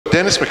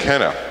Dennis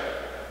McKenna,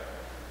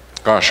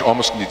 gosh,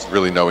 almost needs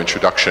really no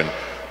introduction.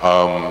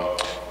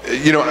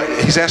 You know,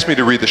 he's asked me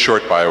to read the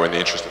short bio in the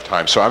interest of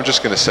time, so I'm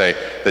just going to say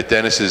that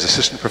Dennis is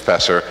Assistant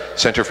Professor,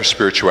 Center for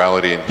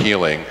Spirituality and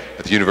Healing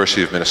at the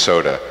University of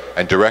Minnesota,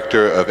 and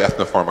Director of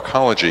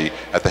Ethnopharmacology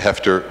at the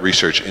Hefter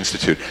Research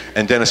Institute.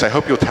 And Dennis, I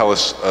hope you'll tell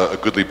us a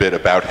goodly bit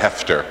about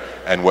Hefter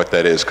and what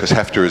that is, because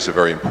Hefter is a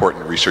very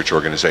important research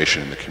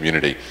organization in the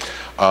community.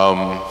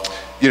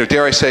 You know,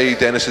 dare I say,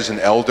 Dennis is an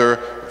elder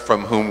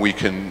from whom we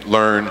can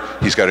learn.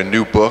 He's got a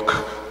new book,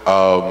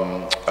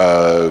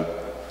 The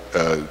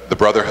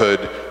Brotherhood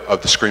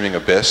of the Screaming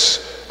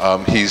Abyss.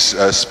 He's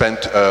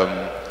spent,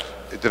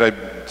 did I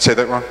say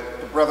that wrong?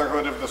 The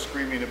Brotherhood of the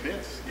Screaming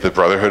Abyss. The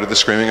Brotherhood of the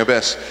Screaming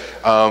Abyss.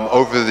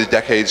 Over the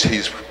decades,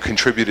 he's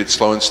contributed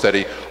slow and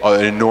steady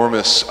an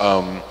enormous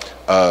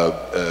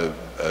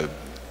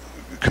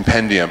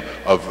compendium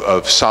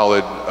of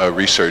solid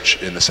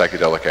research in the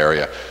psychedelic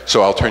area.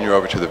 So I'll turn you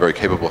over to the very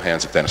capable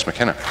hands of Dennis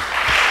McKenna.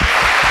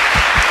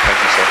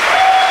 Thank you, sir.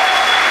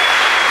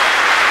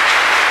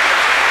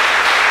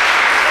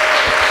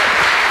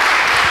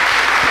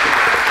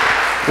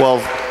 Well,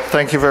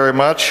 thank you very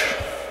much.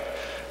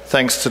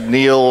 Thanks to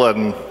Neil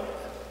and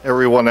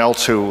everyone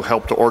else who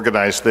helped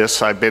organize this.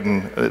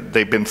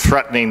 They've been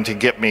threatening to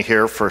get me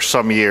here for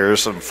some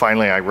years, and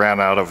finally I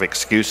ran out of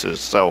excuses.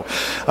 So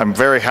I'm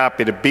very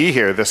happy to be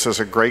here. This is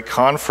a great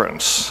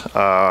conference.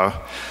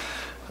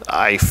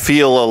 I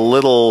feel a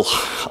little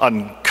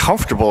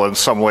uncomfortable in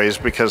some ways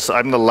because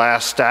I'm the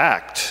last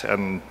act,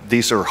 and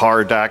these are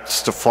hard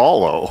acts to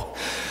follow.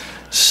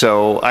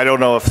 So I don't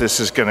know if this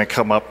is going to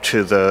come up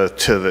to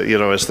the you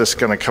know, is this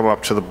going to come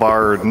up to the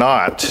bar or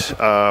not?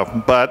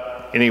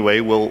 But anyway,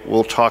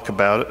 we'll talk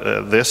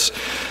about this.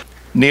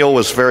 Neil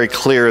was very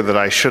clear that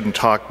I shouldn't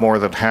talk more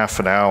than half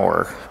an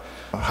hour.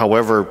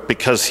 However,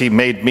 because he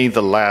made me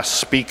the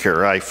last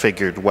speaker, I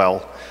figured,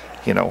 well,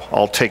 you know,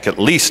 I'll take at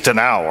least an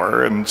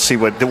hour and see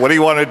what do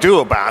you want to do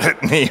about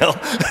it, Neil?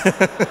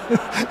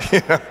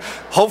 You know,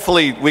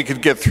 hopefully we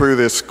could get through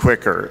this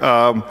quicker.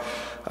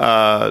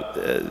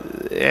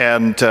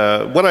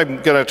 What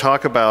I'm going to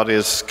talk about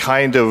is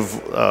kind of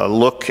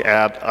look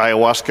at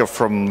ayahuasca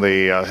from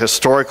the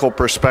historical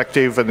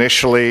perspective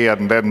initially,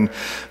 and then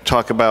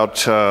talk about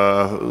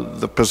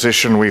the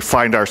position we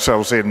find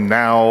ourselves in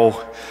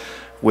now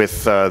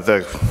with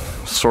the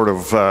sort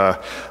of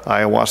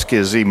ayahuasca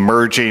is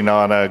emerging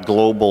on a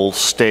global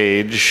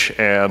stage,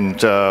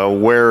 and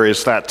where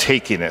is that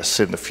taking us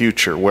in the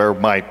future? Where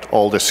might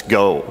all this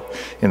go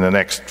in the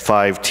next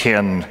 5,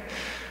 10,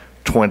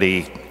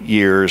 20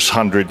 years,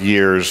 100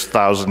 years,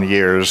 1,000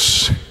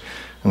 years,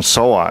 and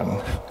so on.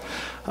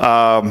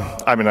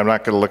 I mean, I'm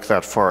not going to look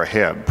that far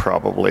ahead,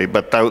 probably,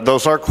 but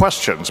those are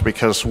questions,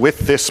 because with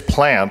this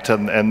plant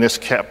and this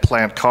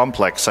plant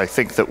complex, I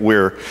think that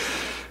we're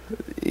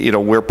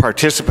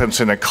participants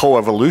in a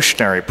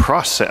co-evolutionary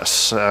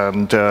process,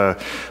 and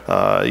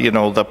you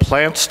know, the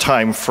plant's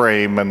time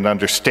frame and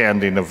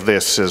understanding of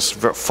this is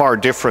far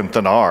different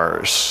than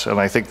ours, and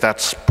I think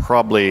that's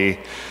probably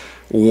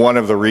one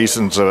of the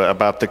reasons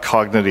about the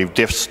cognitive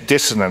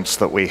dissonance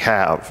that we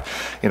have.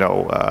 You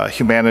know,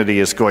 humanity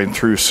is going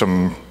through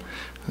some,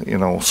 you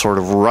know, sort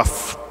of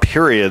rough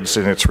periods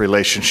in its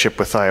relationship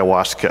with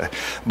ayahuasca,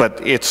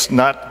 but it's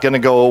not going to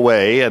go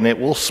away, and it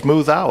will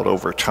smooth out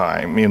over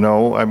time. You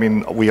know, I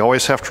mean, we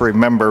always have to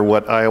remember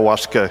what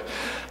ayahuasca,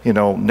 you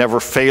know, never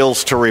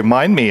fails to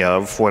remind me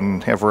of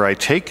whenever I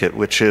take it,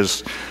 which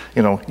is,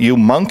 you know, you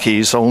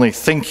monkeys only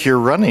think you're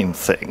running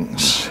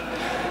things.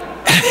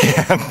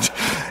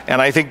 And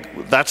I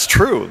think that's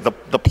true.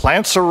 The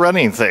plants are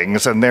running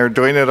things, and they're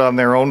doing it on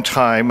their own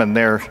time, and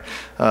they're,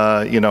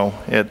 you know,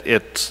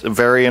 it's a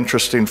very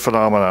interesting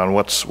phenomenon,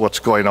 what's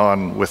going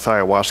on with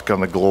ayahuasca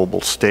on the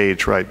global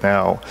stage right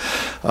now.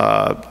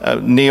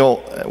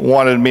 Neil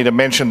wanted me to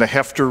mention the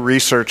Hefter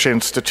Research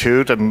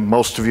Institute, and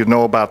most of you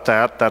know about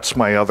that. That's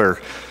my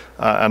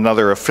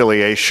another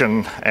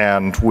affiliation,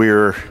 and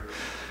we're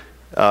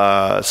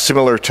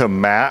similar to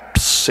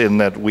MAPS in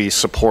that we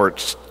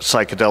support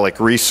psychedelic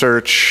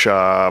research.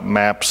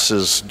 MAPS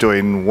is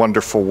doing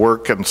wonderful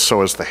work, and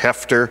so is the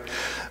Hefter.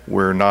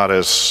 We're not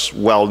as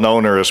well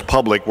known or as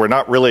public. We're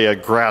not really a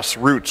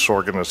grassroots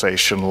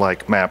organization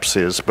like MAPS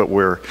is, but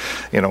we're,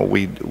 you know,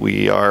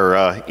 we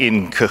are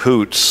in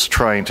cahoots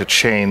trying to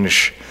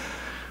change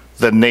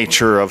the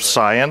nature of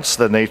science,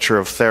 the nature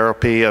of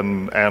therapy,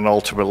 and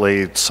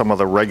ultimately some of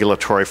the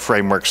regulatory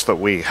frameworks that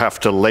we have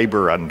to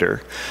labor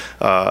under.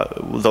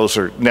 Those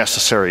are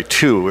necessary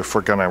too if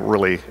we're going to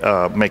really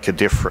make a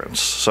difference.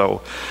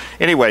 So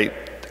anyway,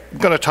 I'm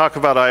going to talk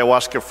about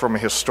ayahuasca from a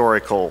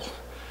historical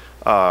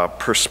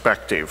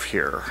perspective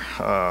here.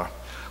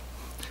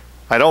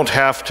 I don't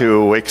have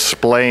to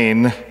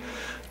explain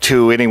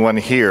to anyone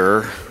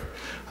here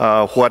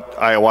what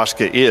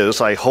ayahuasca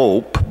is, I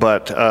hope,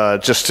 but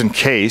just in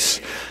case,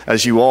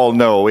 as you all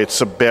know, it's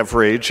a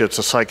beverage, it's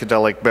a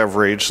psychedelic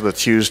beverage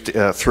that's used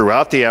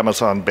throughout the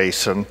Amazon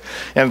basin,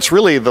 and it's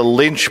really the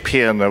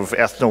linchpin of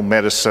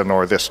ethnomedicine,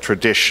 or this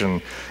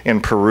tradition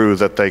in Peru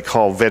that they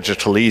call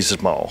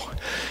vegetalismo.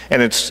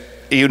 And it's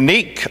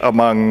unique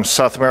among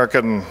South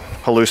American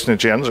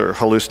hallucinogens, or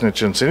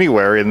hallucinogens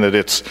anywhere, in that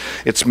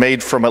it's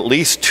made from at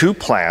least 2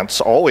 plants,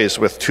 always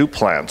with 2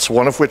 plants,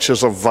 one of which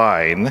is a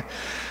vine,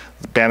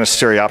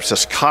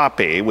 Banisteriopsis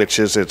caapi, which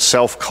is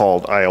itself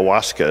called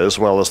ayahuasca, as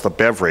well as the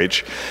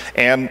beverage,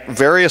 and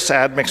various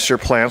admixture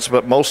plants,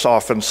 but most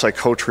often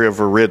Psychotria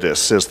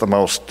viridis is the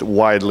most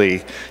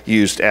widely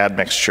used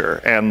admixture.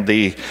 And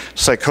the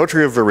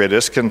Psychotria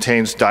viridis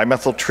contains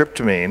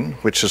dimethyltryptamine,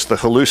 which is the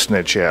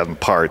hallucinogen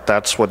part.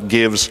 That's what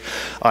gives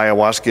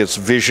ayahuasca its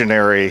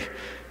visionary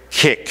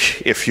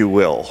kick, if you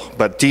will.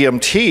 But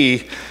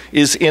DMT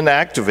is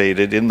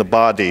inactivated in the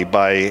body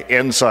by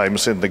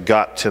enzymes in the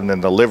gut and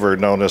in the liver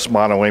known as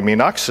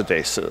monoamine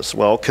oxidases.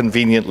 Well,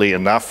 conveniently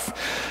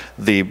enough,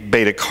 the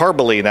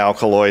beta-carboline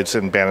alkaloids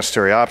in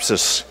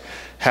Banisteriopsis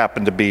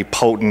happen to be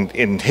potent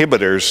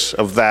inhibitors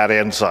of that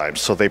enzyme,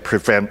 so they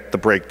prevent the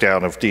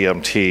breakdown of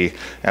DMT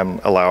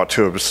and allow it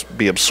to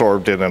be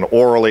absorbed in an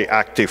orally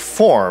active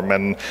form.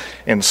 And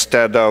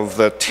instead of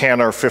the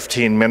 10 or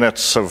 15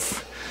 minutes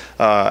of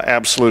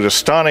absolute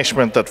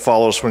astonishment that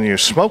follows when you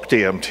smoke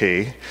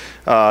DMT,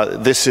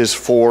 this is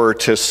 4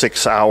 to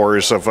 6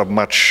 hours of a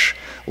much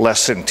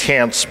less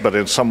intense, but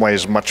in some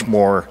ways much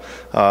more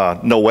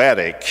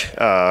noetic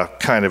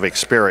kind of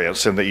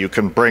experience, in that you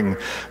can bring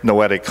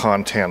noetic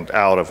content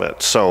out of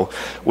it. So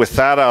with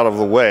that out of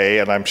the way,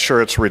 and I'm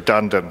sure it's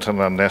redundant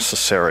and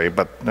unnecessary,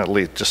 but at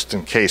least just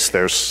in case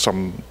there's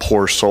some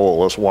poor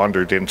soul has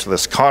wandered into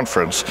this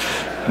conference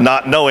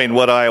not knowing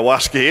what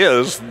ayahuasca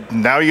is,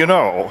 now you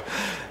know.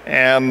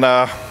 And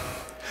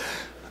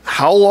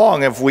how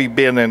long have we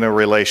been in a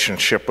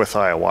relationship with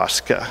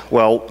ayahuasca?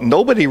 Well,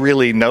 nobody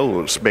really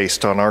knows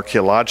based on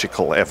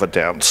archaeological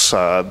evidence.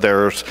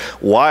 There's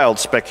wild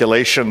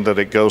speculation that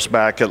it goes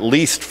back at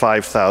least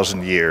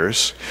 5,000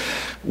 years.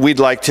 We'd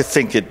like to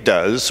think it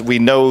does. We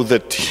know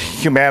that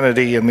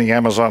humanity in the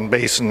Amazon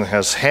basin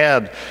has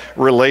had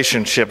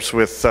relationships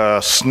with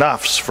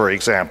snuffs, for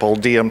example,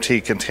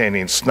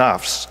 DMT-containing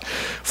snuffs,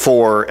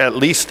 for at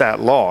least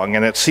that long.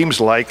 And it seems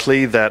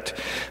likely that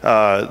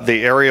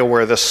the area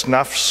where the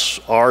snuffs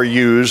are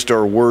used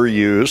or were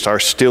used, are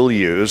still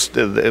used,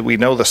 we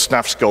know the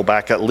snuffs go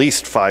back at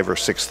least 5,000 or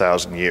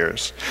 6,000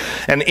 years.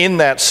 And in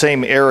that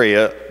same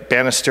area,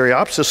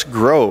 Banisteriopsis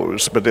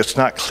grows, but it's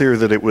not clear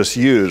that it was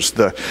used.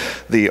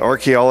 The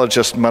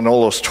archaeologist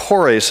Manolos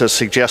Torres has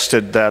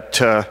suggested that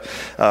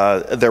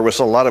there was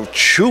a lot of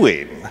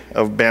chewing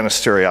of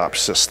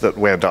Banisteriopsis that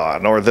went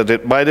on, or that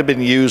it might have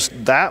been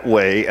used that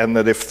way, and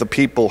that if the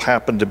people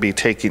happened to be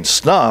taking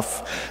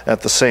snuff at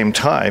the same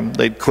time,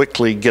 they'd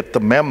quickly get the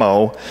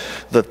memo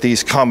that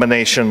these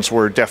combinations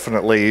were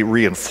definitely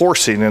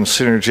reinforcing and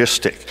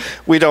synergistic.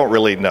 We don't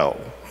really know.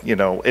 You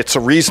know, it's a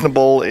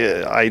reasonable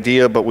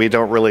idea, but we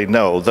don't really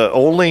know. The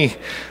only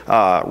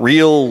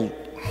real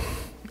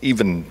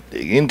even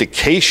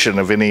indication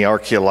of any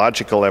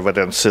archaeological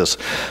evidence is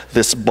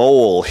this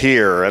bowl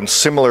here and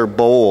similar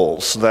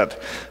bowls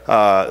that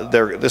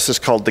this is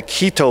called the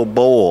Quito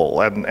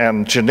bowl,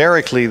 and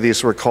generically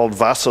these were called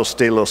vasos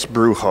de los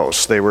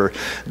brujos. They were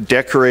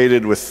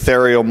decorated with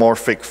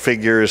theriomorphic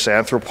figures,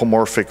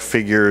 anthropomorphic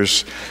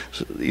figures,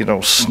 you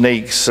know,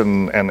 snakes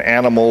and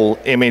animal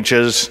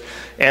images.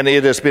 And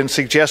it has been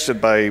suggested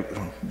by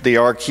the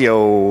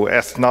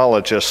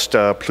archaeoethnologist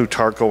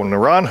Plutarco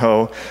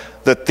Naranjo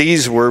that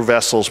these were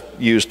vessels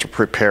used to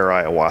prepare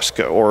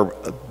ayahuasca or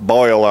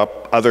boil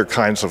up other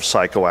kinds of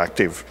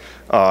psychoactive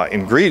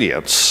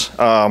ingredients.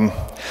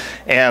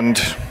 And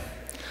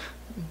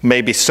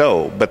maybe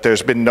so, but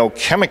there's been no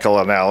chemical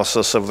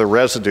analysis of the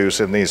residues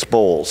in these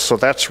bowls, so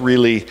that's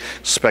really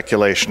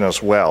speculation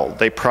as well.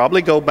 They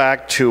probably go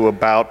back to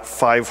about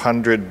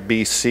 500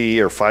 BC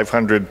or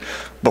 500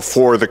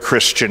 before the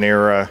Christian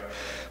era,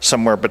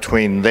 somewhere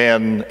between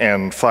then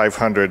and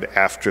 500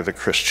 after the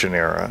Christian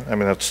era. I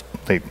mean,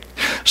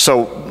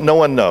 so no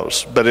one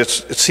knows, but it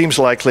seems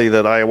likely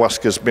that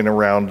ayahuasca has been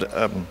around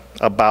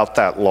about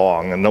that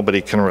long, and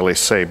nobody can really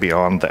say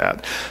beyond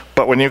that.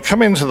 But when you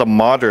come into the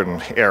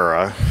modern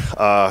era,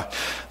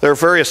 there are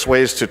various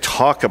ways to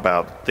talk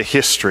about the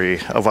history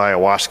of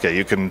ayahuasca.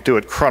 You can do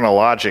it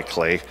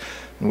chronologically,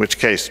 in which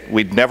case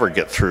we'd never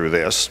get through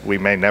this. We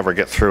may never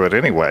get through it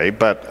anyway,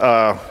 but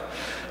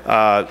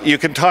you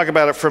can talk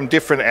about it from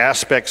different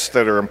aspects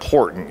that are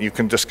important. You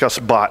can discuss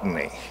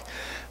botany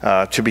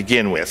to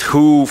begin with.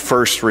 Who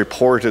first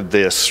reported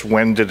this?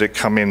 When did it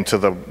come into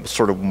the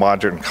sort of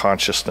modern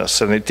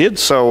consciousness? And it did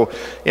so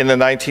in the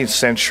 19th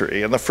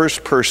century. And the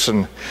first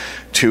person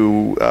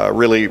to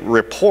really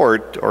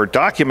report or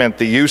document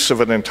the use of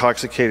an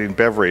intoxicating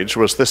beverage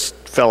was this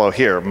fellow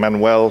here,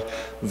 Manuel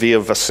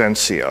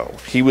Villavicencio.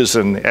 He was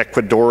an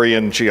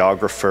Ecuadorian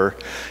geographer,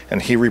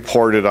 and he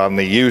reported on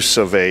the use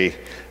of a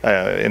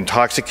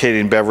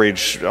intoxicating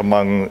beverage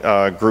among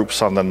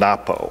groups on the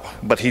Napo,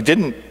 but he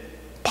didn't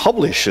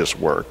publish his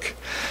work.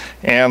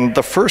 And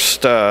the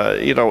first,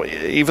 you know,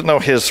 even though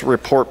his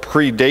report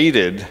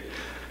predated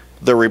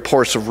the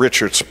reports of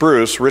Richard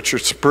Spruce,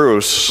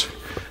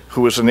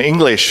 who was an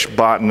English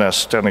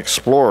botanist and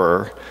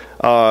explorer,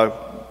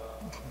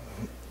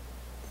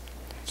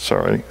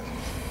 sorry,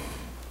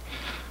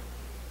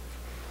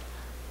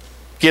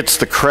 gets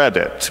the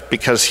credit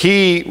because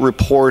he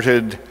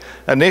reported,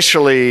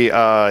 initially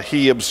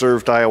he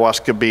observed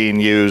ayahuasca being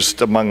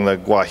used among the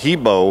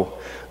Guahibo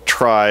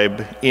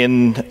tribe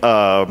in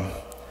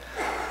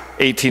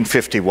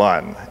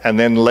 1851, and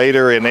then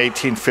later in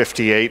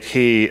 1858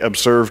 he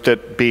observed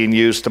it being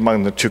used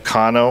among the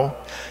Tucano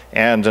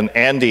and an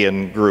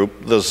Andean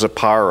group, the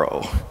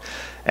Zaparo.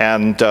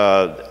 And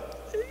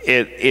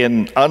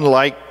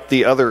unlike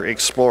the other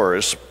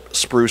explorers,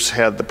 Spruce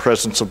had the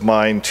presence of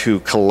mind to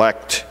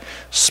collect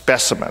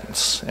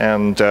specimens.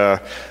 And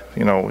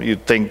you know,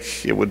 you'd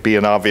think it would be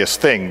an obvious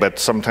thing, but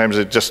sometimes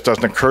it just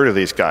doesn't occur to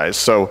these guys.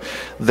 So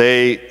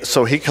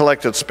he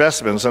collected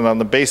specimens, and on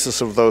the basis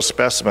of those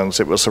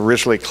specimens, it was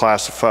originally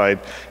classified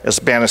as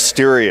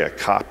Banisteria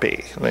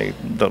caapi.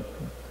 The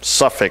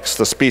suffix,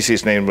 the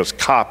species name was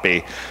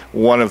caapi,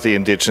 one of the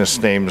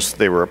indigenous names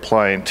they were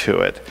applying to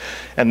it.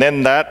 And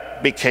then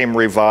that became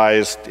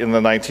revised in the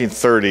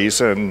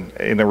 1930s and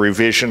in a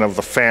revision of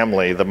the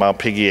family, the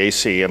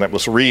Malpighiaceae, and it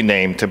was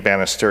renamed to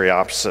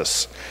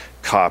Banisteriopsis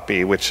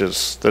caapi, which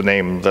is the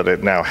name that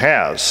it now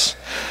has.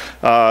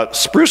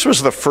 Spruce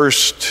was the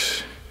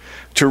first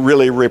to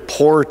really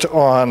report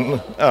on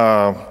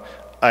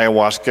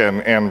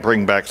ayahuasca and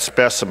bring back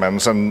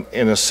specimens, and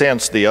in a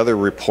sense the other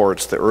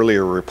reports, the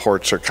earlier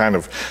reports, are kind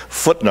of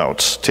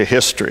footnotes to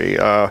history.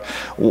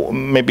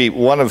 Maybe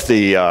one of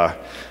the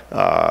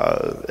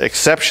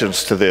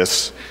exceptions to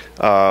this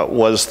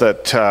was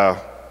that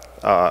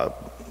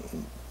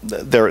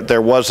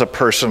there was a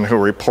person who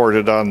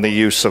reported on the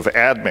use of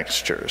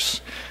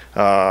admixtures to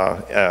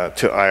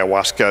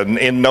ayahuasca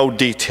in no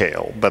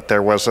detail, but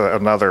there was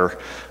another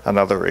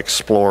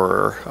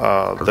explorer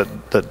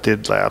that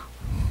did that.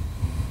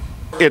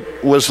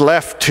 It was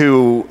left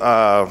to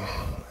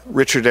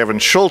Richard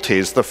Evans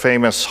Schultes, the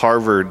famous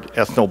Harvard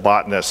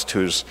ethnobotanist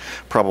who's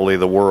probably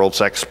the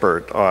world's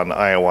expert on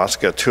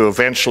ayahuasca, to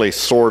eventually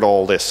sort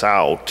all this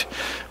out,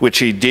 which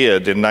he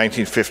did in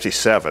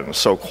 1957,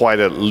 so quite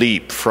a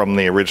leap from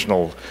the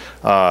original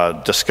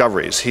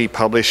discoveries. He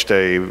published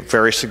a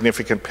very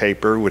significant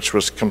paper which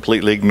was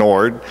completely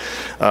ignored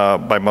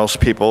by most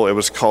people. It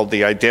was called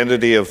The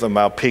Identity of the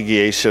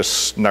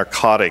Malpighiaceous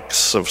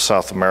Narcotics of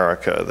South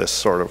America, this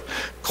sort of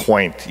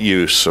quaint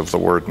use of the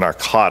word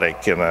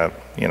narcotic in a,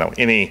 you know,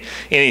 any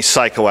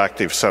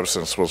psychoactive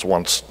substance was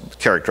once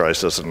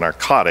characterized as a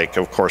narcotic.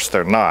 Of course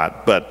they're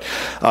not, but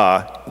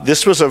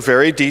this was a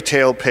very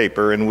detailed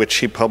paper in which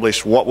he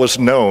published what was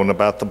known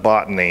about the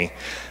botany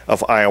of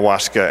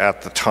ayahuasca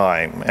at the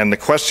time. And the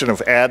question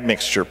of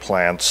admixture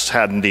plants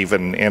hadn't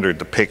even entered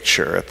the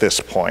picture at this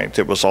point.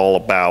 It was all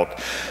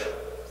about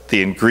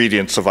the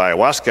ingredients of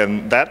ayahuasca.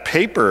 And that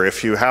paper,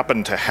 if you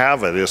happen to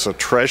have it, is a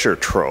treasure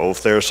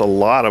trove. There's a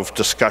lot of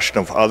discussion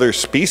of other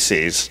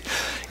species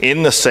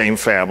in the same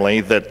family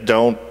that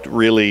don't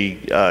really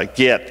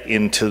get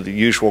into the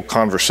usual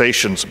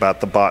conversations about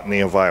the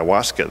botany of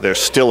ayahuasca. There's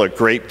still a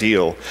great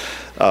deal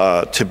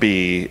to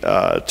be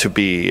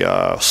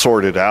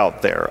sorted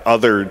out there.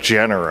 Other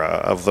genera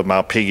of the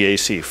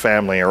Malpighiaceae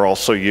family are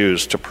also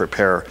used to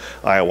prepare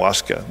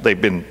ayahuasca. They've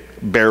been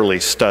barely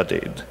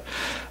studied.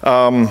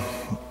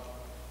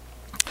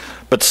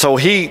 But so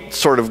he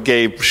sort of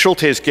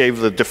Schultes gave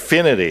the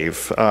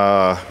definitive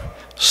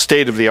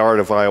state of the art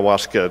of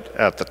ayahuasca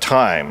at the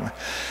time.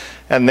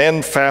 And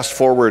then fast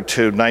forward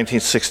to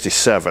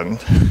 1967,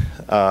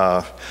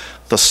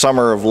 the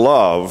Summer of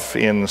Love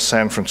in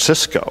San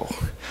Francisco.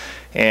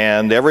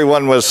 And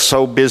everyone was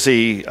so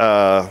busy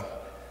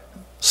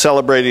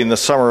celebrating the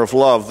Summer of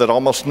Love that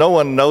almost no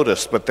one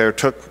noticed, but there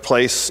took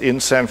place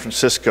in San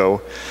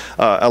Francisco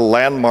a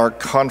landmark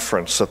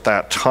conference at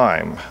that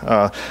time.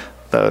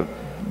 The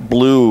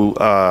blue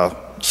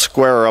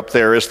square up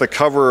there is the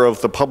cover of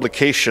the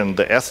publication,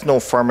 The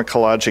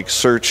Ethnopharmacologic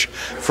Search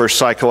for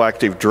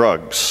Psychoactive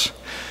Drugs.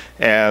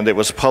 And it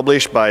was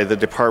published by the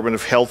Department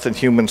of Health and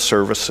Human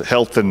Services,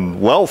 Health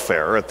and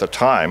Welfare at the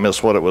time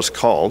is what it was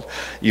called,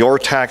 Your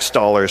Tax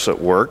Dollars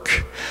at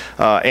Work.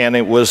 And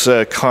it was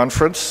a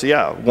conference,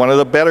 yeah, one of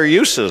the better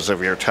uses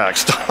of your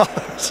tax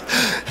dollars.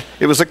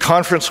 It was a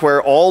conference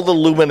where all the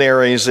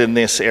luminaries in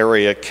this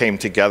area came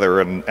together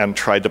and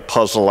tried to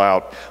puzzle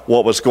out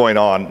what was going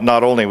on,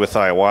 not only with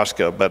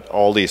ayahuasca, but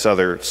all these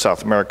other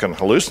South American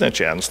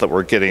hallucinogens that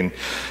were getting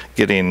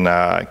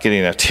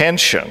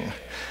attention.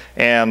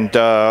 And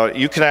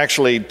you can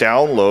actually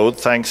download,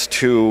 thanks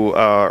to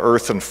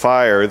Earth and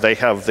Fire, they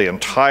have the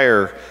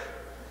entire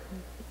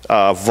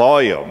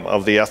volume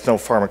of the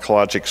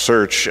Ethnopharmacologic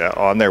Search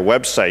on their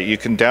website. You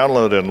can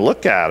download and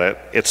look at it.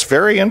 It's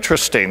very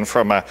interesting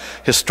from a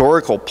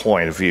historical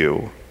point of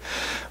view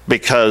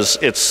because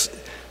it's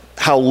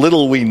how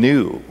little we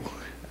knew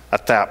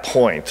at that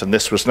point, and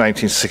this was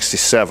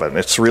 1967.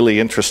 It's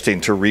really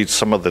interesting to read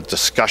some of the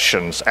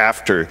discussions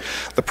after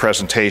the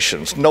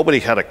presentations. Nobody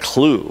had a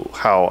clue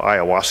how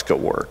ayahuasca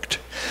worked.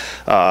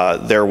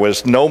 There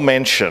was no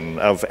mention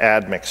of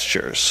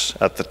admixtures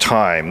at the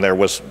time. There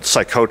was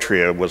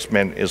psychotria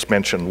is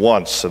mentioned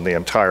once in the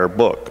entire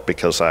book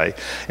because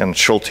and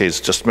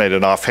Schultes just made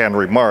an offhand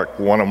remark,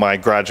 one of my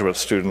graduate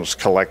students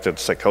collected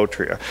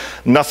psychotria.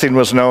 Nothing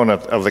was known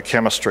of the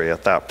chemistry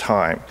at that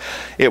time.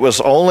 It was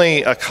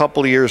only a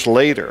couple years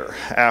later,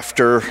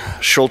 after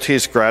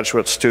Schultes'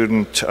 graduate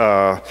student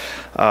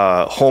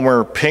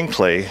Homer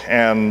Pinkley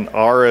and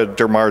Ara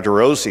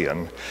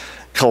Dermarderosian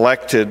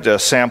collected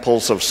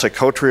samples of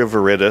Psychotria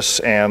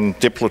viridis and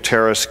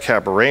Diploteris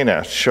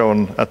cabarena,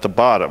 shown at the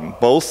bottom.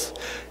 Both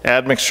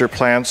admixture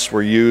plants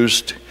were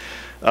used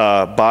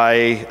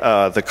by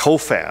the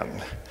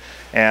COFAN.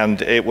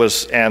 And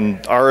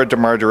Ara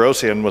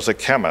Dermarderosian was a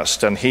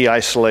chemist, and he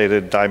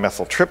isolated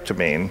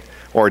dimethyltryptamine,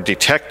 or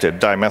detected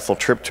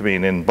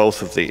dimethyltryptamine in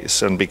both of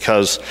these. And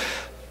because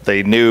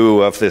they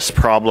knew of this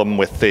problem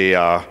with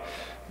the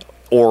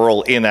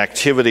oral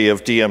inactivity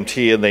of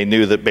DMT, and they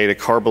knew that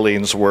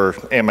beta-carbolines were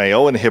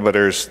MAO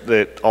inhibitors,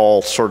 that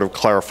all sort of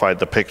clarified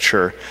the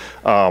picture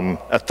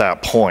at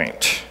that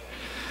point.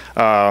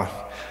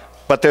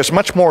 But there's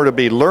much more to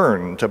be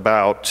learned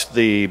about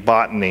the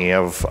botany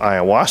of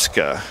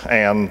ayahuasca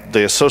and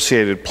the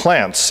associated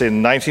plants.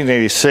 In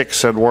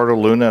 1986, Eduardo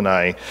Luna and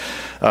I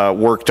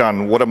worked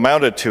on what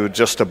amounted to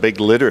just a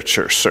big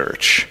literature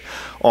search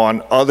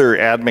on other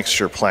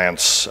admixture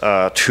plants to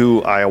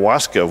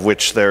ayahuasca, of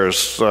which there's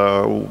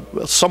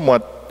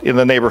somewhat in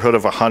the neighborhood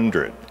of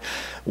 100.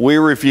 We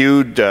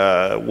reviewed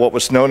what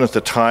was known at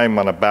the time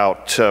on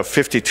about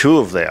 52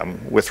 of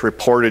them, with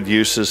reported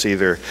uses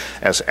either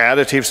as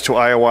additives to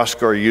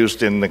ayahuasca or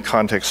used in the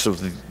context of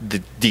the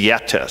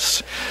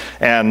dietas.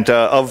 And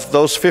of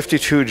those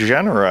 52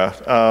 genera,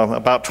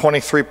 about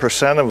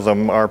 23% of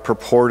them are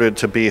purported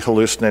to be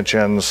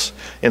hallucinogens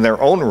in their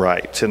own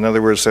right. In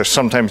other words, they're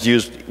sometimes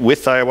used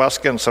with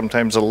ayahuasca and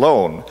sometimes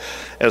alone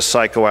as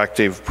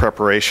psychoactive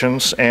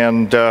preparations.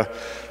 And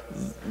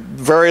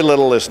very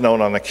little is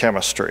known on the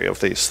chemistry of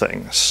these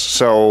things.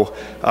 So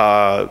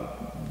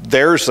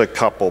there's a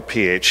couple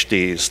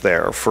PhDs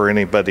there for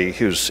anybody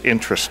who's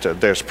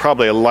interested. There's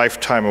probably a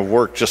lifetime of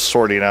work just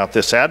sorting out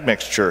this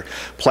admixture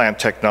plant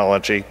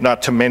technology,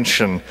 not to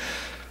mention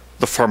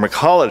the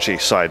pharmacology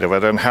side of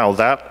it and how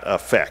that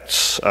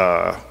affects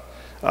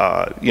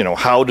you know,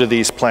 how do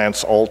these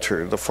plants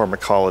alter the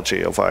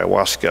pharmacology of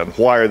ayahuasca, and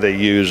why are they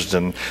used?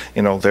 And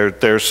you know,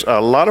 there's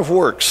a lot of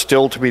work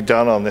still to be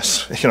done on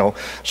this, you know,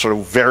 sort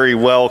of very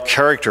well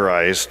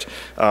characterized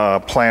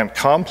plant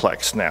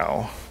complex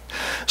now.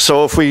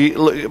 So if we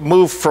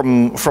move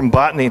from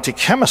botany to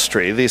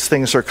chemistry, these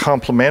things are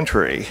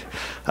complementary,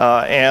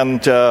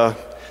 and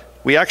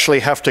we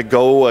actually have to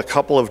go a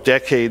couple of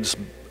decades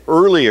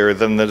earlier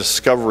than the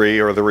discovery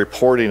or the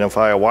reporting of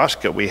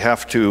ayahuasca. We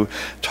have to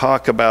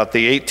talk about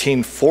the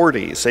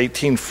 1840s,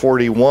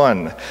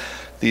 1841.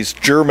 These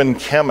German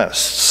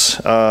chemists,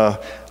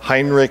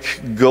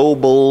 Heinrich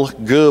Goebel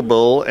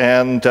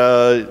and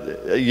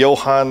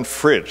Johann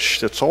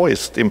Fritsch. It's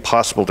always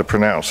impossible to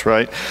pronounce,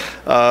 right?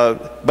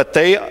 But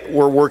they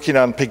were working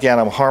on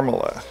Paganum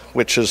harmala,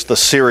 which is the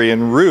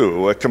Syrian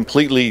rue, a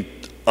completely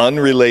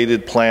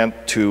unrelated plant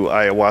to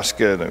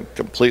ayahuasca in a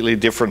completely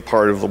different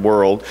part of the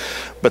world.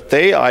 But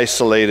they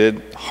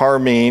isolated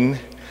harmaline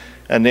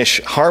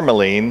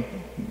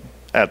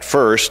at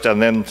first,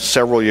 and then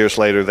several years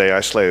later they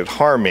isolated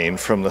harmine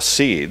from the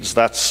seeds.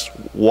 That's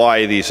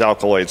why these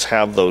alkaloids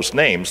have those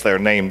names. They're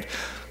named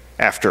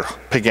after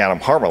Paganum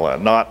harmala,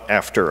 not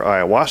after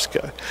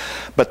ayahuasca.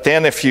 But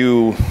then if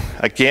you,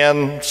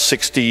 again,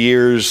 60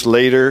 years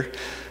later,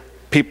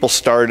 people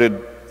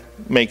started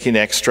making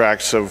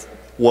extracts of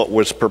what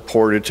was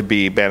purported to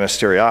be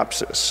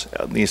Banisteriopsis.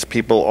 These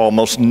people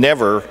almost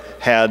never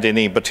had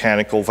any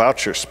botanical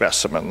voucher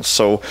specimens.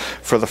 So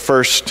for the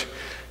first,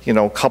 you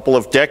know, couple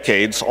of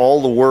decades,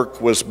 all the work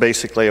was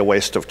basically a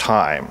waste of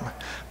time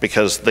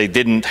because they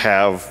didn't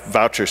have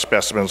voucher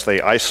specimens.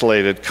 They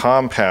isolated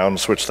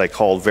compounds, which they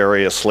called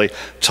variously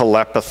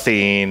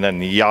telepethine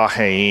and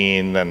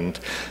yahaine and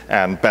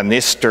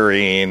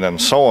banisterine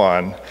and so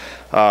on.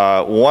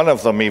 One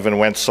of them even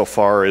went so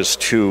far as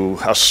to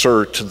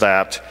assert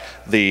that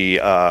the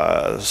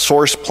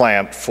source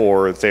plant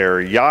for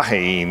their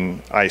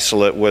yahaine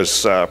isolate was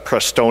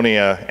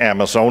Prestonia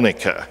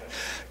amazonica,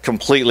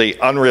 completely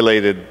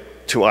unrelated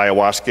to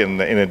ayahuasca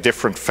in a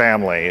different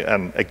family,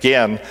 and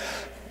again,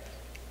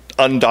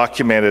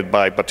 undocumented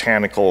by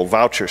botanical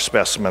voucher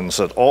specimens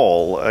at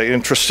all.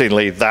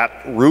 Interestingly, that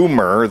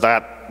rumor,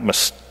 that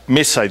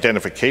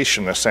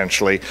misidentification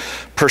essentially,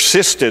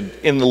 persisted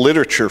in the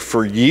literature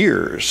for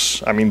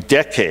years, I mean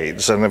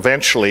decades, and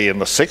eventually in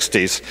the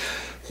 60s,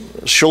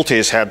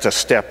 Schultes had to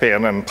step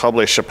in and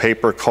publish a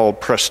paper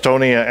called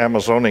Prestonia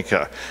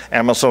amazonica,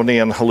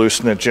 Amazonian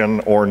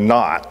hallucinogen or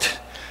not.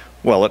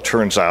 Well, it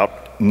turns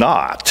out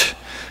not,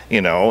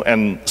 you know,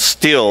 and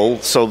still,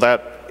 so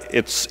that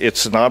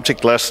it's an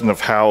object lesson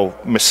of how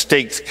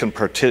mistakes can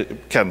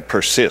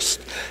persist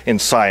in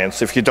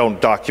science if you don't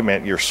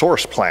document your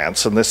source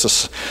plants, and this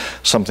is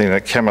something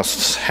that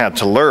chemists had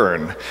to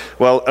learn.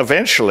 Well,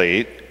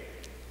 eventually,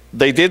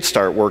 they did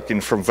start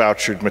working from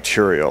vouchered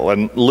material.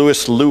 And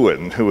Louis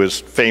Lewin, who is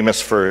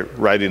famous for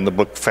writing the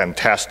book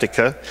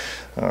Fantastica,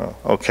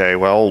 okay,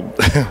 well,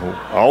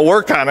 I'll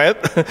work on it,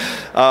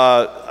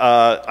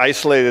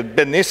 isolated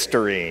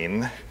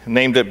benisterine,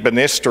 named it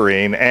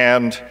benisterine,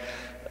 and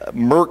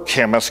Merck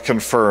chemists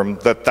confirmed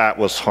that that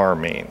was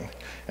harmine.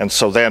 And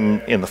so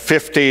then in the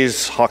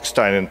 50s,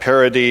 Hochstein and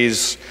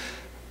Paradis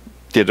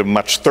did a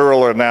much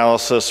thorougher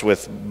analysis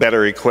with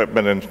better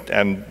equipment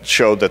and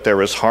showed that there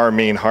was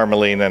harmine,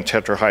 harmaline, and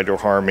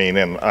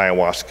tetrahydroharmine in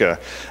ayahuasca.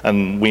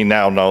 And we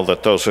now know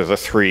that those are the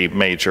 3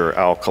 major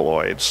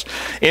alkaloids.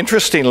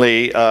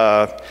 Interestingly,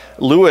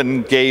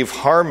 Lewin gave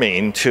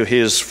harmine to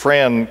his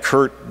friend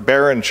Kurt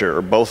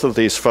Behringer. Both of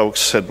these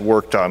folks had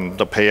worked on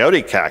the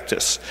peyote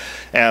cactus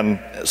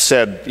and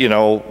said, you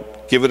know,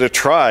 give it a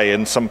try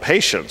in some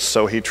patients.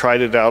 So he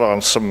tried it out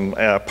on some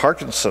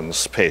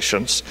Parkinson's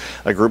patients,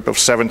 a group of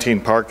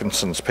 17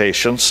 Parkinson's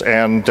patients,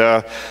 and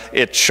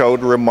it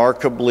showed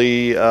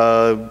remarkably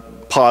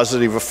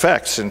positive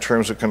effects in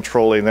terms of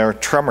controlling their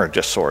tremor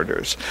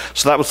disorders.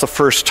 So that was the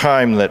first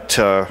time that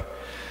a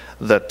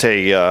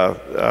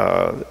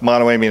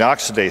monoamine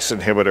oxidase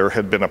inhibitor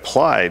had been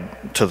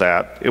applied to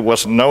that. It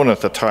wasn't known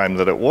at the time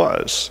that it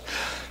was.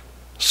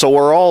 So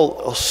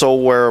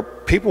where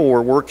people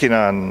were working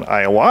on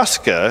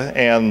ayahuasca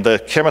and the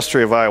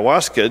chemistry of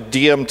ayahuasca,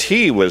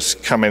 DMT was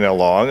coming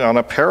along on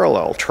a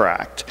parallel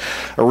track.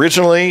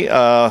 Originally,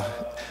 the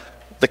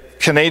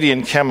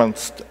Canadian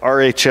chemist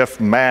R.H.F.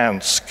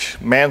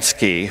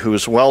 Mansky,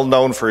 who's well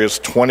known for his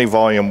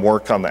 20-volume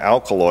work on the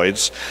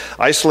alkaloids,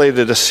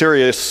 isolated a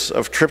series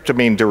of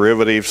tryptamine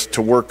derivatives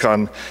to work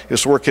on, he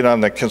was working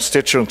on the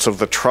constituents of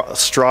the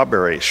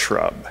strawberry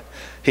shrub.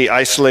 He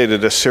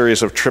isolated a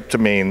series of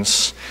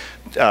tryptamines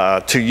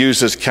to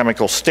use as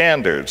chemical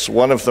standards.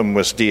 One of them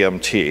was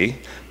DMT.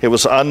 It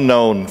was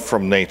unknown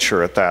from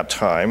nature at that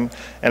time,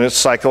 and its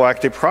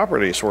psychoactive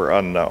properties were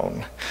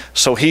unknown.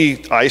 So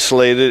he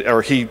isolated,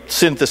 or he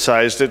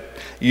synthesized it,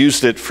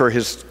 used it for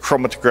his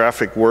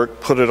chromatographic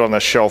work, put it on a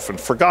shelf, and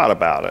forgot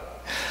about it.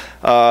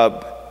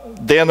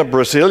 Then a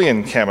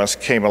Brazilian chemist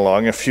came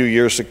along a few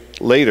years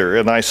later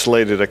and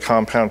isolated a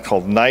compound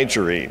called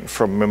nigerine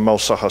from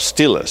Mimosa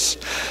hostilis,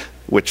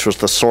 which was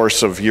the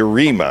source of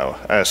urema,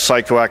 a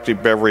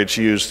psychoactive beverage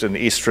used in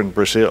eastern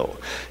Brazil.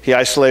 He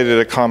isolated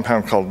a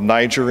compound called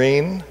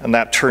nigerine, and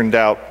that turned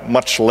out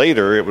much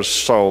later, it was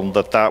shown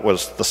that that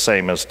was the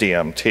same as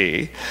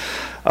DMT.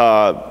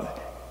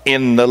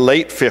 In the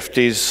late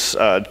 50s,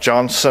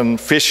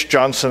 Fish,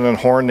 Johnson, and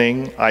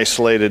Horning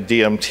isolated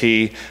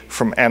DMT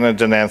from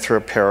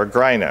Anadenanthera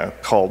peregrina,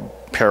 called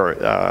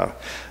Piptidania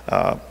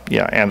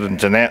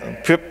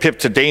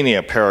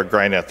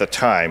peregrina at the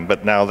time,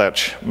 but now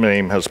that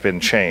name has been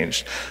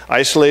changed.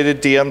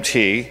 Isolated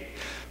DMT,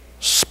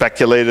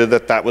 speculated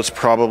that that was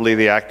probably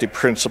the active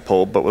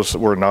principle, but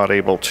were not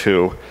able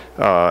to,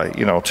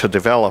 to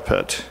develop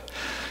it.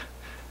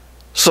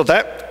 So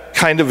that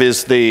kind of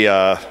is the,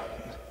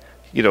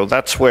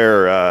 that's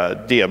where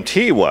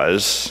DMT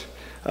was.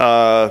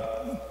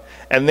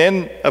 And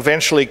then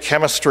eventually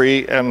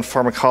chemistry and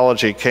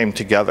pharmacology came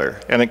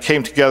together. And it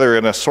came together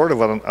in a sort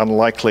of an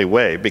unlikely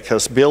way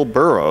because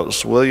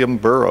William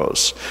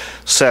Burroughs,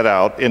 set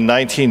out in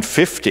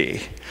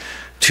 1950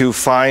 to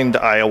find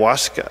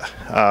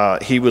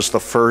ayahuasca. He was the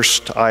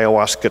first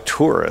ayahuasca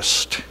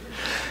tourist.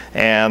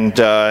 And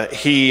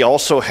he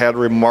also had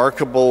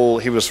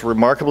he was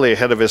remarkably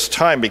ahead of his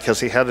time because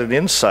he had an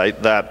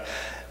insight that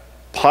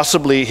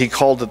possibly he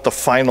called it the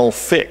final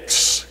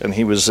fix, and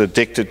he was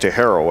addicted to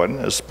heroin,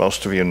 as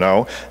most of you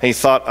know, and he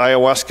thought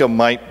ayahuasca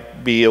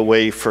might be a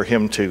way for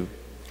him to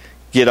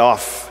get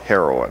off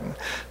heroin.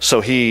 So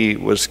he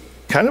was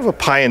kind of a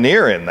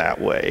pioneer in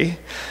that way.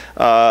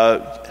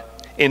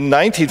 In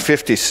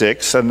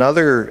 1956,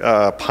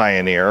 another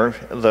pioneer,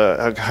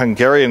 the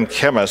Hungarian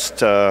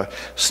chemist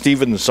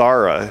Stephen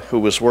Zara, who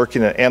was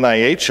working at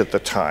NIH at the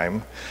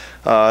time,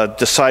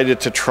 decided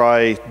to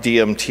try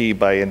DMT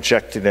by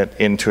injecting it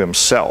into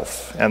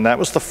himself. And that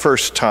was the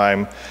first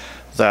time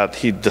that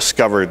he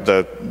discovered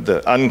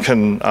the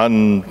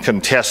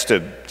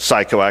uncontested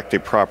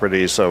psychoactive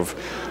properties of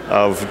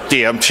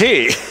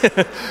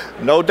DMT.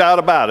 No doubt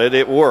about it,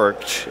 it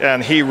worked.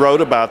 And he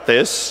wrote about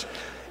this.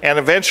 And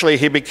eventually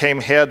he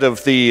became head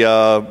of the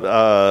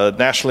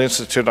National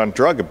Institute on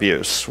Drug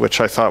Abuse,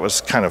 which I thought was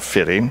kind of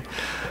fitting.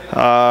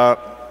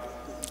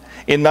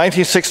 In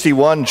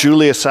 1961,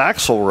 Julius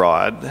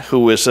Axelrod,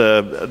 who was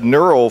a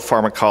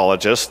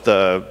neuropharmacologist,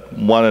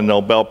 won a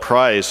Nobel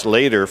Prize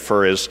later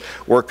for his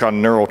work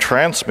on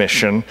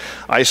neurotransmission,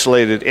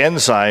 isolated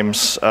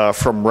enzymes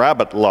from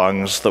rabbit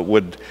lungs that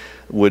would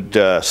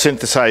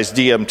synthesize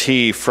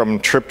DMT from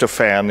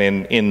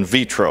tryptophan in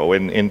vitro,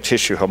 in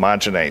tissue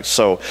homogenates.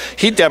 So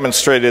he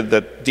demonstrated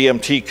that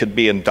DMT could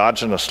be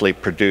endogenously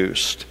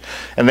produced.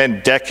 And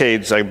then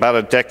about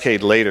a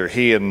decade later,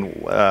 he and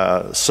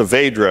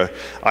Saavedra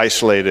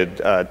isolated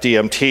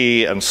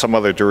DMT and some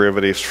other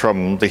derivatives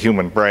from the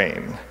human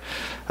brain.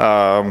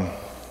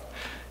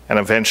 And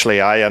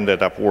eventually I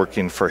ended up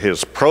working for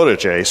his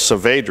protege,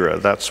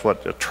 Saavedra. That's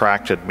what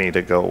attracted me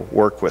to go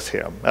work with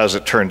him. As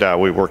it turned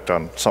out, we worked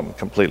on something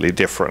completely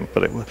different,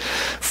 but it was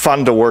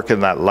fun to work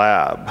in that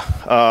lab.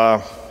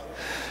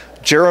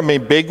 Jeremy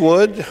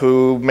Bigwood,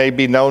 who may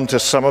be known to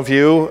some of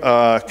you,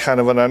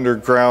 kind of an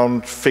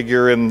underground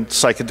figure in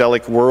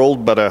psychedelic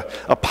world, but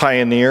a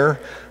pioneer,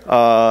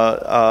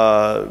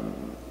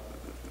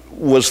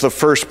 was the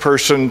first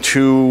person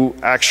to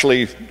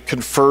actually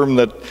confirm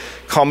that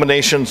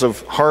combinations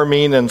of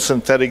harmine and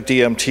synthetic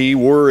DMT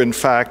were in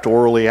fact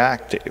orally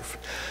active.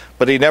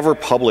 But he never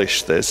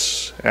published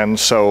this, and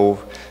so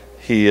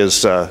he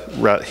is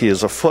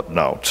a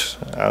footnote.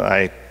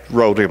 I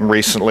wrote him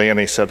recently and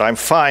he said, "I'm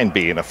fine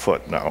being a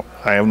footnote.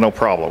 I have no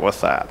problem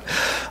with that."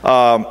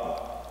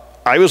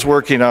 I was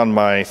working on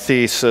my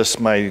thesis.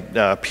 My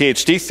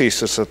PhD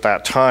thesis at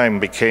that time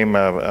became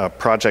a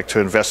project to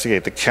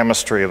investigate the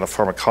chemistry and the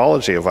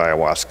pharmacology of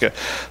ayahuasca.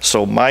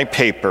 So my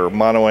paper,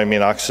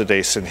 Monoamine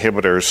Oxidase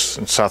Inhibitors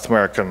in South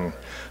American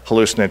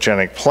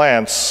Hallucinogenic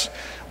Plants,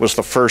 was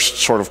the first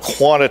sort of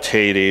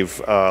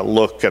quantitative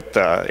look at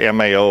the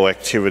MAO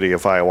activity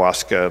of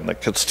ayahuasca and the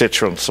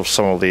constituents of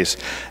some of these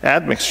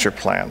admixture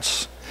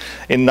plants.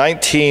 In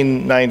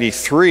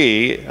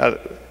 1993,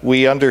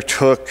 we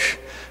undertook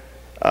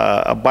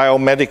a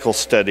biomedical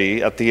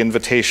study at the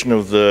invitation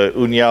of the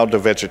União de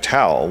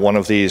Vegetal, one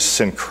of these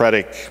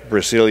syncretic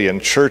Brazilian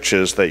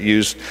churches that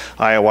used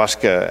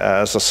ayahuasca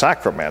as a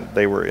sacrament.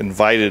 They were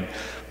invited,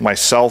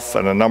 myself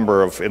and a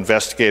number of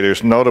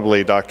investigators,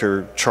 notably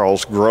Dr.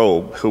 Charles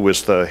Grobe, who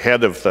was the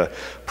head of the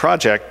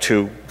project,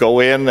 to go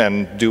in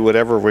and do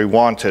whatever we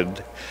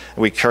wanted.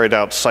 We carried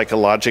out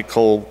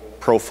psychological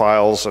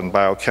profiles and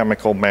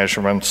biochemical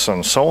measurements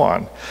and so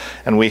on.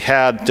 And we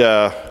had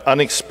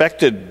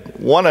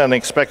one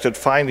unexpected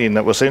finding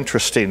that was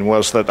interesting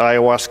was that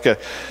ayahuasca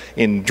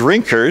in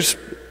drinkers,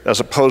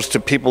 as opposed to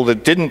people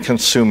that didn't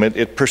consume it,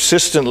 it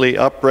persistently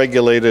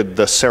upregulated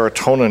the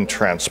serotonin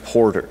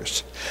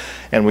transporters.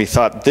 And we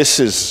thought, this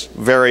is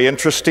very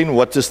interesting.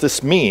 What does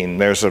this mean?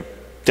 There's a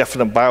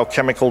definite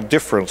biochemical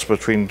difference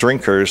between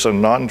drinkers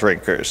and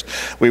non-drinkers.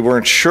 We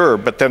weren't sure,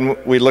 but then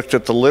we looked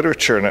at the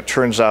literature and it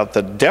turns out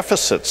that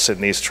deficits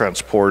in these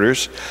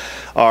transporters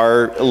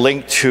are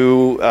linked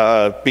to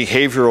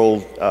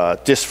behavioral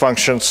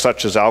dysfunctions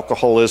such as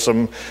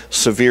alcoholism,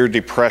 severe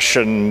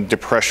depression,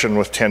 depression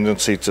with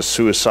tendency to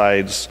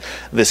suicides,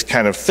 this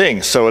kind of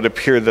thing. So it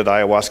appeared that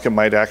ayahuasca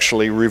might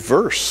actually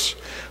reverse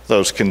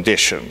those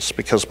conditions,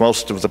 because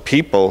most of the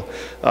people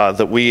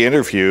that we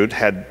interviewed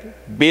had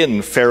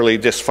been fairly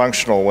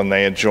dysfunctional when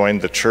they had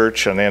joined the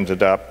church, and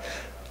ended up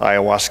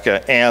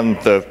ayahuasca and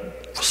the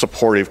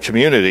supportive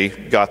community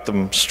got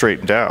them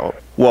straightened out.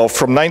 Well,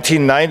 from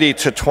 1990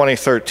 to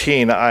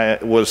 2013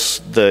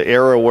 was the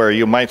era where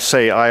you might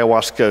say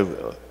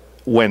ayahuasca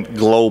went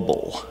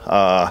global.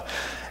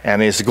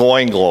 And is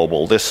going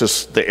global. This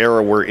is the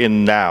era we're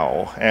in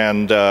now.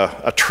 And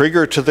a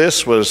trigger to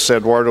this was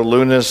Eduardo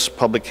Luna's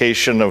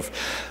publication of,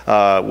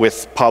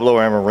 with Pablo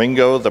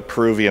Amaringo, the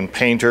Peruvian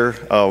painter,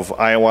 of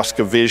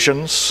Ayahuasca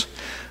Visions,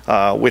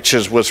 which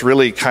was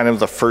really kind of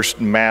the first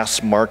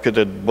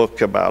mass-marketed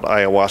book about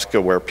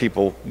ayahuasca, where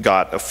people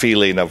got a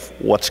feeling of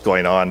what's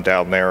going on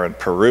down there in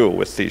Peru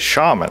with these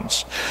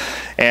shamans.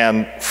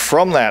 And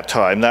from that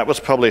time, that was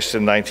published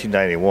in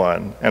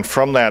 1991, and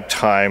from that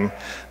time,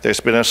 there's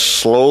been a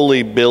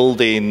slowly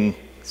building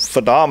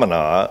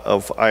phenomena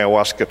of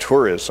ayahuasca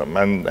tourism,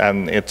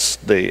 and it's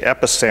the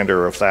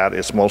epicenter of that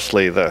is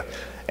mostly the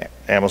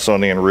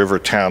Amazonian river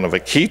town of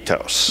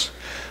Iquitos.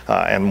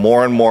 And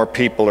more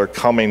people are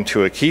coming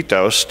to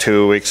Iquitos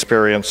to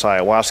experience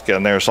ayahuasca,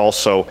 and there's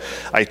also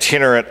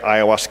itinerant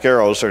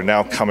ayahuasqueros are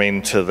now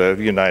coming to the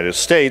United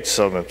States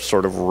on a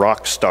sort of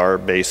rock star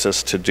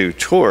basis to do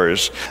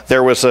tours.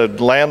 There was a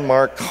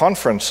landmark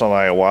conference on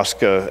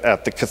ayahuasca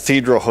at the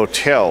Cathedral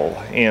Hotel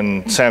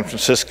in San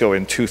Francisco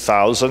in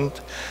 2000.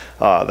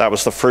 That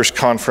was the first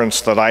conference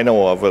that I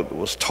know of that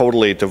was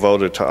totally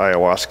devoted to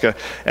ayahuasca.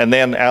 And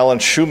then Alan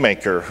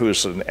Shoemaker,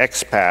 who's an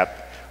expat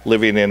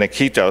living in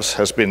Iquitos,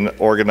 has been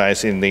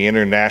organizing the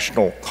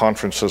international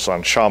conferences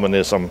on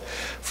shamanism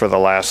for the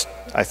last,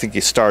 I think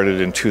he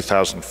started in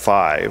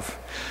 2005.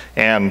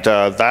 And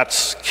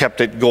that's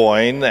kept it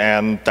going,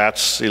 and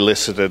that's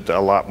elicited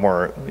a lot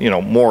more,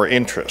 more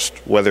interest.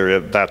 Whether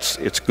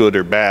it's good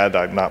or bad,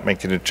 I'm not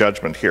making a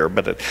judgment here,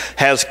 but it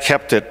has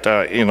kept it,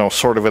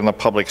 sort of in the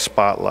public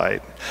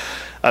spotlight.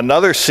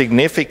 Another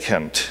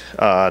significant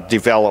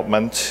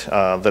development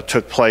that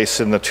took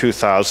place in the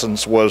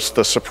 2000s was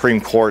the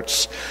Supreme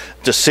Court's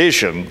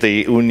decision.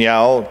 The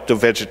União de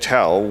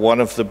Vegetal,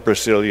 one of the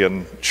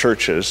Brazilian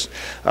churches,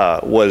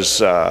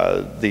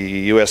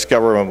 the US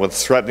government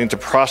was threatening to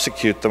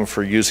prosecute them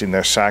for using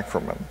their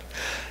sacrament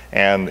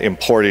and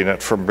importing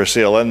it from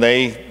Brazil, and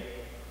they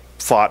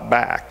fought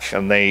back,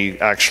 and they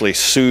actually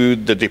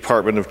sued the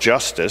Department of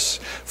Justice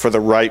for the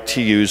right to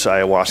use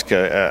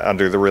ayahuasca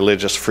under the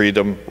Religious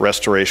Freedom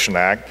Restoration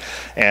Act.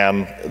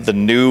 And the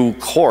new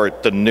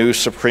court, the new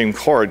Supreme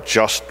Court,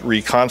 just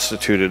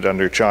reconstituted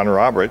under John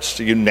Roberts,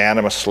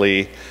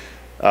 unanimously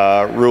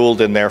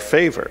ruled in their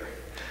favor.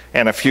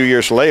 And a few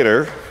years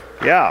later,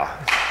 yeah.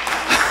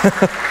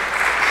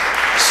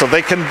 So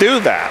they can do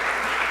that.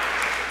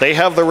 They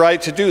have the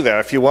right to do that.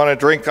 If you want to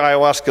drink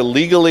ayahuasca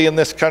legally in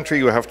this country,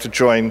 you have to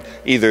join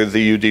either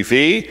the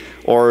UDV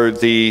or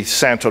the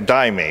Santo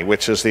Daime,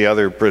 which is the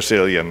other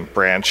Brazilian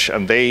branch,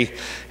 and they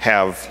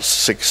have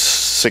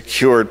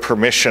secured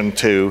permission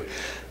to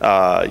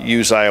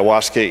use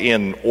ayahuasca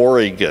in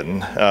Oregon.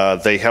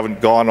 They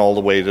haven't gone all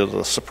the way to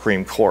the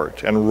Supreme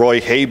Court. And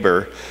Roy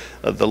Haber,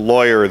 the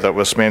lawyer that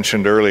was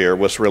mentioned earlier,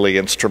 was really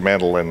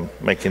instrumental in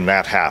making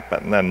that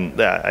happen. And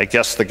I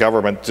guess the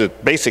government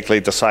basically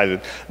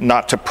decided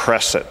not to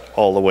press it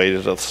all the way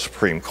to the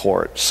Supreme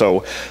Court.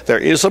 So there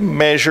is a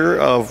measure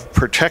of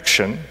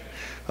protection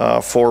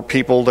for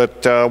people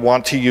that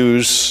want to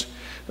use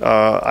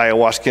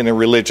ayahuasca in a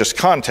religious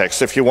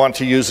context. If you want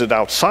to use it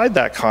outside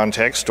that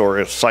context or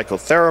as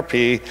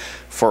psychotherapy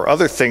for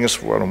other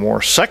things in a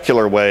more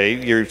secular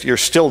way, you're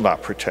still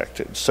not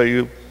protected. So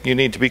you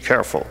need to be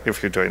careful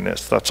if you're doing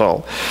this, that's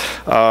all.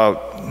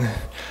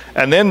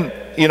 And then,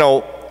 you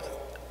know,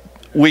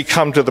 we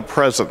come to the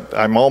present.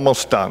 I'm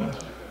almost done.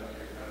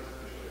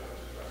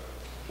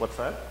 What's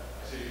that?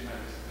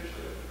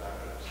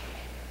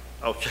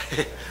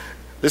 Okay.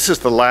 This is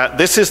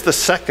the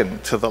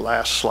second to the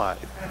last slide.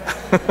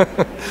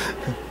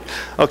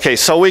 Okay,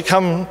 so we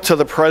come to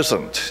the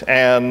present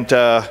and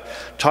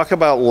talk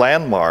about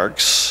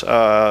landmarks.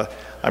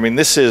 I mean,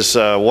 this is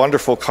a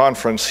wonderful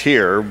conference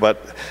here,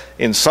 but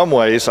in some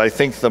ways, I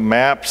think the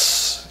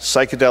MAPS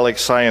Psychedelic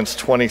Science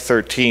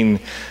 2013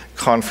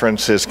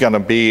 conference is going to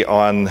be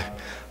on,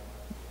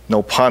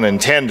 no pun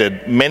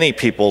intended, many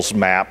people's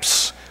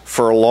maps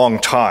for a long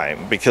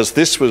time, because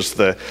this was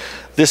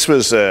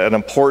an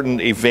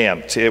important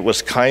event. It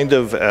was kind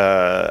of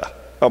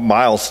a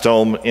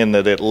milestone in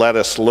that it let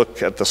us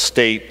look at the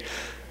state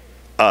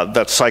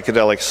that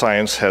psychedelic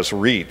science has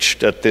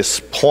reached at this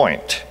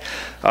point.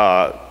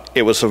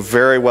 It was a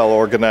very well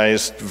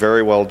organized,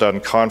 very well done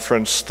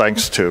conference,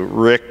 thanks to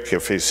Rick,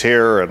 if he's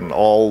here, and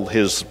all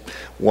his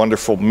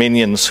wonderful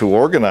minions who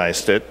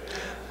organized it.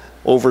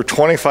 Over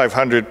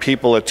 2,500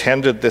 people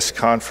attended this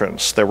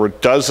conference. There were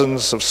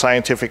dozens of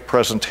scientific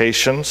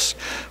presentations,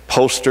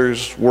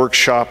 posters,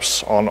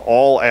 workshops on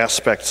all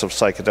aspects of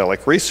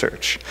psychedelic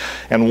research.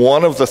 And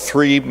one of the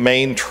three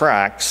main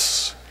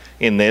tracks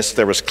in this,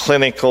 there was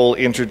clinical,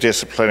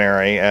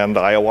 interdisciplinary, and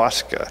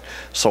ayahuasca.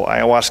 So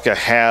ayahuasca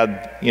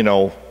had, you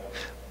know,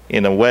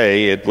 in a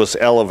way, it was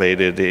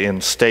elevated in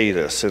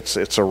status.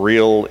 It's a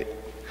real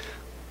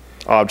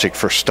object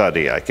for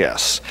study, I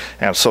guess.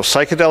 And so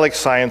psychedelic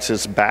science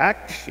is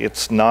back.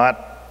 It's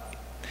not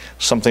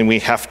something we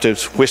have to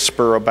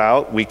whisper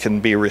about. We can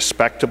be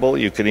respectable.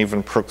 You can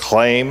even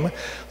proclaim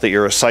that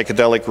you're a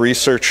psychedelic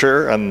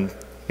researcher, and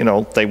you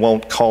know, they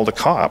won't call the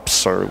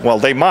cops, or, well,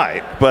 they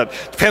might, but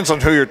it depends on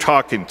who you're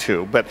talking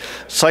to. But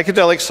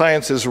psychedelic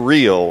science is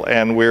real,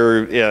 and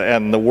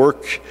and the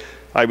work,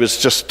 I was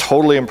just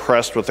totally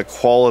impressed with the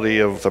quality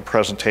of the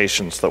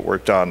presentations that were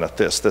done at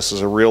this. This is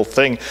a real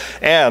thing.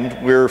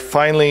 And we're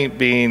finally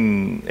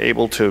being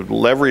able to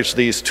leverage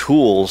these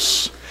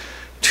tools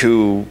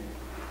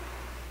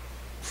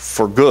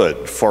for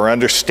good, for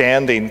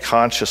understanding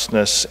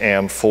consciousness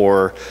and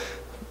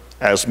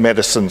as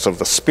medicines of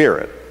the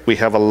spirit. We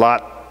have a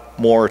lot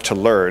more to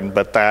learn,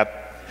 but that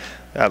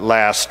at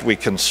last we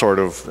can sort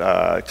of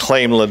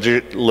claim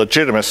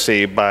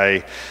legitimacy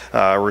by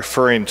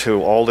referring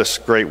to all this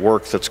great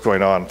work that's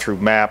going on through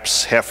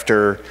MAPS,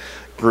 Hefter,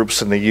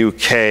 groups in the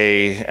UK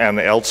and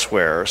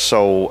elsewhere.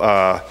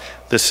 So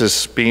this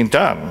is being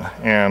done,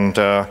 and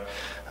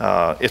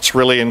it's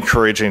really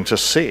encouraging to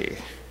see.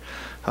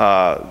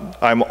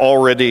 I'm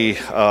already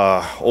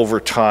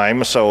over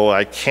time, so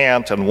I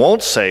can't and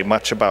won't say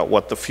much about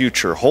what the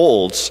future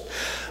holds,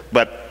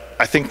 but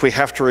I think we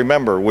have to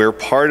remember we're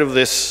part of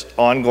this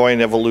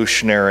ongoing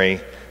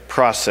evolutionary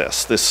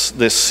process,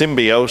 this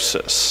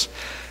symbiosis,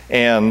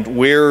 and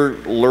we're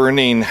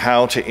learning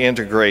how to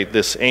integrate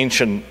this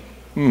ancient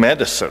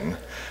medicine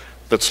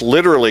that's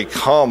literally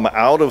come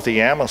out of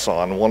the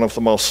Amazon, one of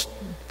the most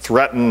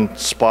threatened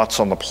spots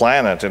on the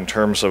planet in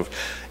terms of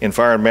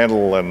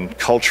environmental and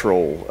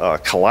cultural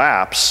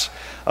collapse,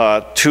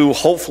 to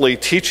hopefully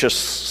teach us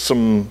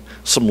some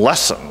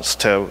lessons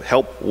to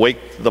help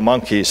wake the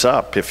monkeys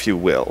up, if you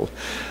will.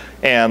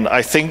 And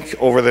I think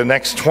over the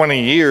next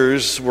 20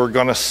 years, we're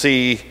going to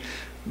see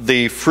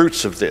the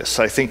fruits of this.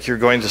 I think you're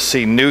going to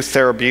see new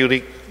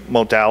therapeutic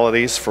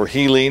modalities for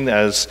healing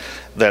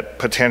that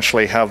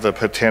potentially have the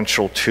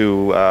potential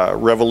to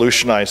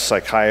revolutionize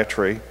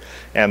psychiatry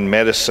and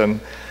medicine.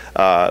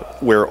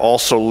 We're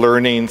also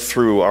learning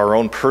through our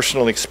own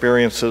personal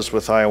experiences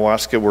with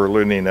ayahuasca. We're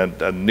learning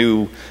a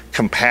new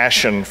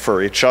compassion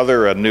for each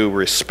other, a new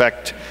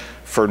respect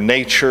for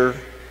nature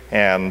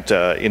and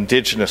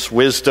indigenous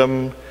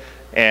wisdom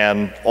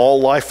and all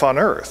life on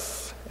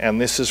earth.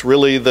 And this is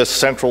really the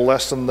central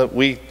lesson that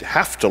we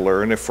have to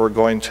learn if we're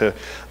going to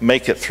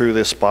make it through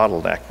this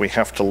bottleneck. We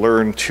have to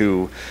learn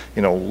to,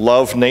 you know,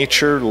 love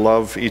nature,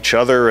 love each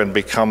other, and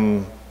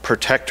become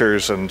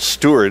protectors and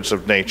stewards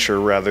of nature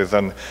rather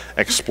than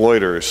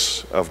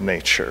exploiters of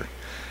nature.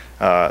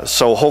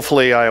 So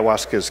hopefully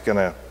ayahuasca is going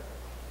to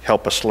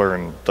help us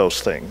learn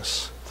those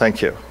things.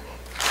 Thank you.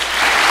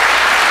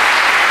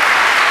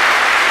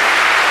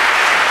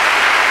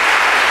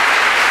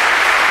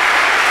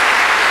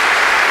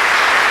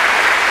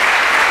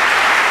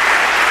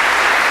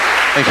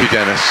 Thank you,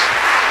 Dennis.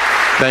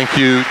 Thank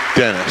you,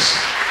 Dennis.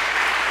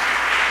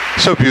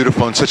 So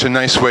beautiful and such a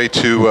nice way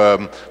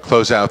to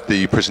close out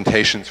the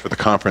presentations for the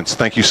conference.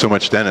 Thank you so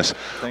much, Dennis.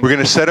 We're going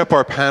to set up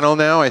our panel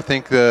now. I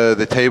think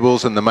the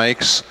tables and the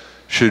mics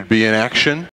should be in action.